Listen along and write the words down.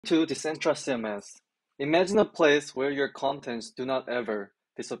To DecentraCMS. Imagine a place where your contents do not ever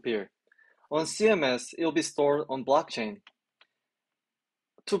disappear. On CMS, it will be stored on blockchain.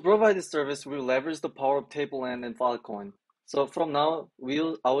 To provide this service, we leverage the power of Tableland and Filecoin. So from now,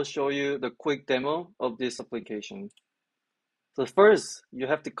 I will show you the quick demo of this application. So first, you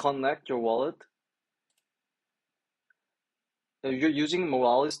have to connect your wallet. You're using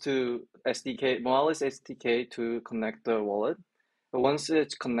Moralis SDK to connect the wallet. Once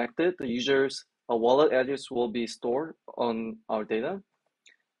it's connected, the user's wallet address will be stored on our data,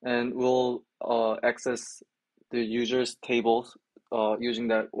 and we'll access the user's tables using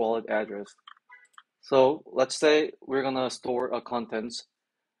that wallet address. So let's say we're gonna store a contents.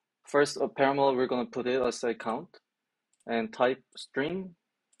 First, a parameter we're gonna put it, let's say count, and type string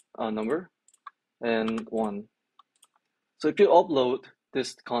number and 1. So if you upload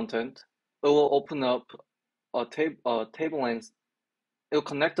this content, it will open up a Tableland. It will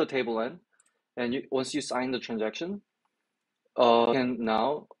connect to Tableland, and once you sign the transaction, you can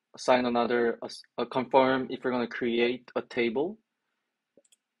now sign another confirm if you're going to create a table.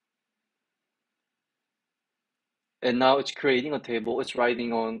 And now it's creating a table. It's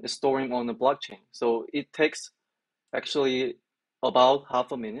storing on the blockchain. So it takes actually about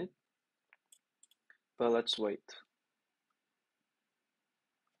half a minute. But let's wait.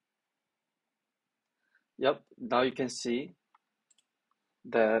 Yep, now you can see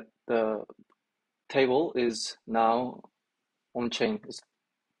that the table is now on chain.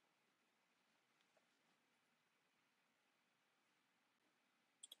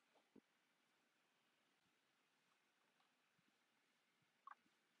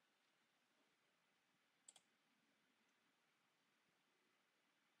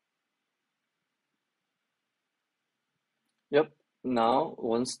 Yep. Now,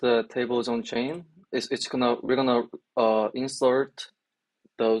 once the table is on chain, we're gonna insert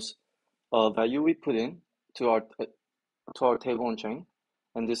those value we put in to our table on chain,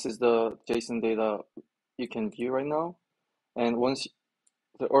 and this is the JSON data you can view right now. And once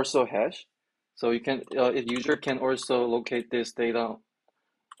the also hash, so a user can also locate this data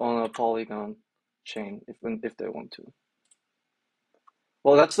on a Polygon chain if they want to.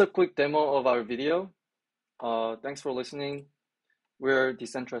 Well, that's a quick demo of our video. Thanks for listening. We're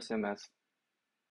DecentraCMS.